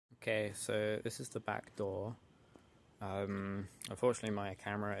Okay, so this is the back door. Unfortunately my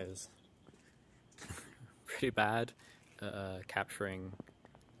camera is pretty bad at capturing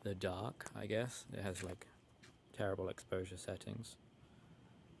the dark, I guess. It has like terrible exposure settings.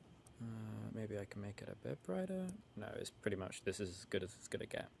 Maybe I can make it a bit brighter. No, it's pretty much, this is as good as it's gonna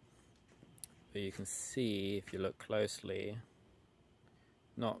get. But you can see, if you look closely,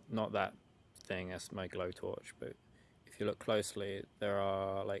 not that thing, that's my glow torch, but if you look closely, there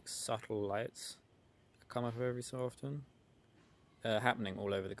are like subtle lights that come up every so often, happening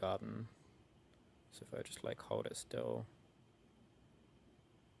all over the garden. So if I just like hold it still,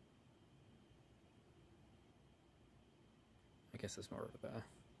 I guess it's more of the better.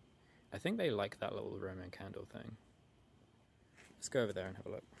 I think they like that little Roman candle thing. Let's go over there and have a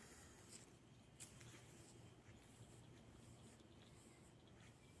look.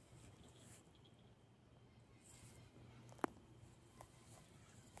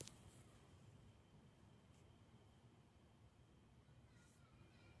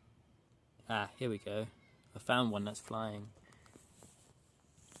 Ah, here we go. I found one that's flying.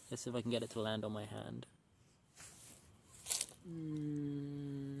 Let's see if I can get it to land on my hand.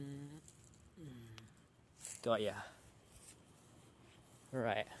 Got ya.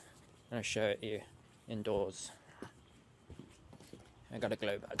 Right, I'm gonna show it you indoors. I got a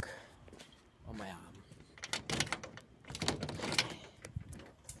glow bug on my arm.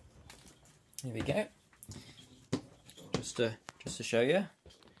 Here we go. Just to show you.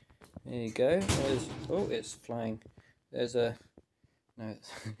 There you go. There's, oh, it's flying. There's a, no,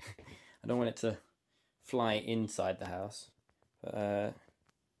 it's I don't want it to fly inside the house, but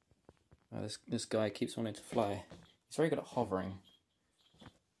oh, this guy keeps wanting to fly. He's very good at hovering.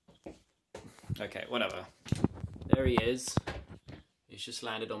 Okay, whatever. There he is. He's just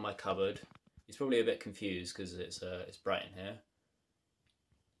landed on my cupboard. He's probably a bit confused because it's bright in here.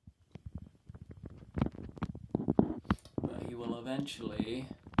 But he will eventually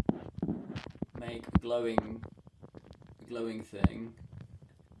make a glowing thing.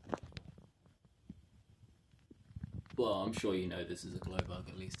 Well, I'm sure you know this is a glow bug,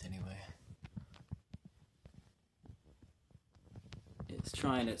 at least anyway. It's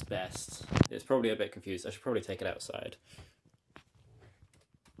trying its best. It's probably a bit confused. I should probably take it outside.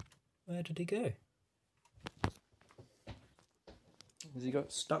 Where did he go? Has he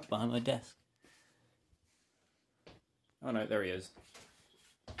got stuck behind my desk? Oh no, there he is.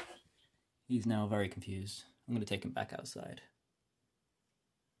 He's now very confused. I'm going to take him back outside.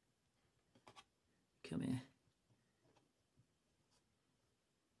 Come here.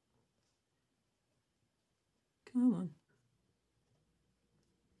 Come on.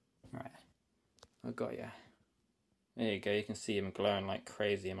 Right, I got ya. There you go, you can see him glowing like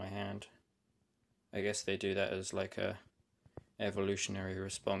crazy in my hand. I guess they do that as like a evolutionary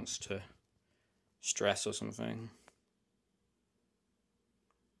response to stress or something.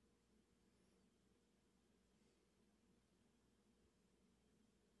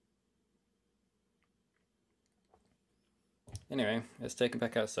 Anyway, let's take him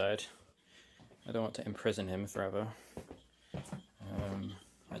back outside. I don't want to imprison him forever.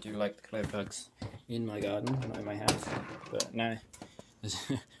 I do like the glow bugs in my garden, not in my house, but now there's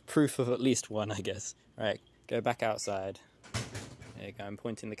proof of at least one, I guess. Alright, go back outside. There you go, I'm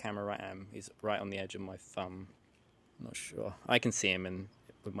pointing the camera right at him. He's right on the edge of my thumb. I'm not sure. I can see him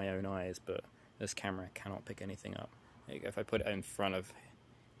with my own eyes, but this camera cannot pick anything up. There you go, if I put it in front of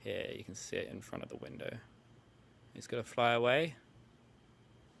here, you can see it in front of the window. He's gonna fly away.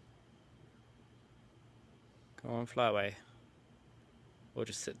 Come on, fly away. Or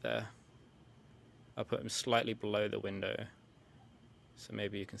just sit there. I'll put him slightly below the window, so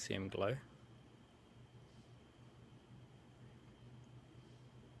maybe you can see him glow.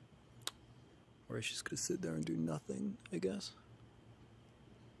 Or he's just gonna sit there and do nothing, I guess.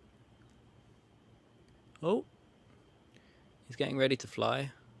 Oh! He's getting ready to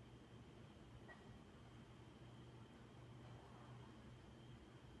fly.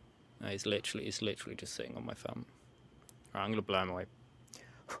 No, he's literally just sitting on my thumb. Alright, I'm gonna blow him away.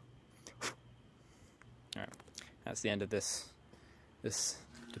 Alright, that's the end of this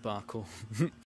debacle.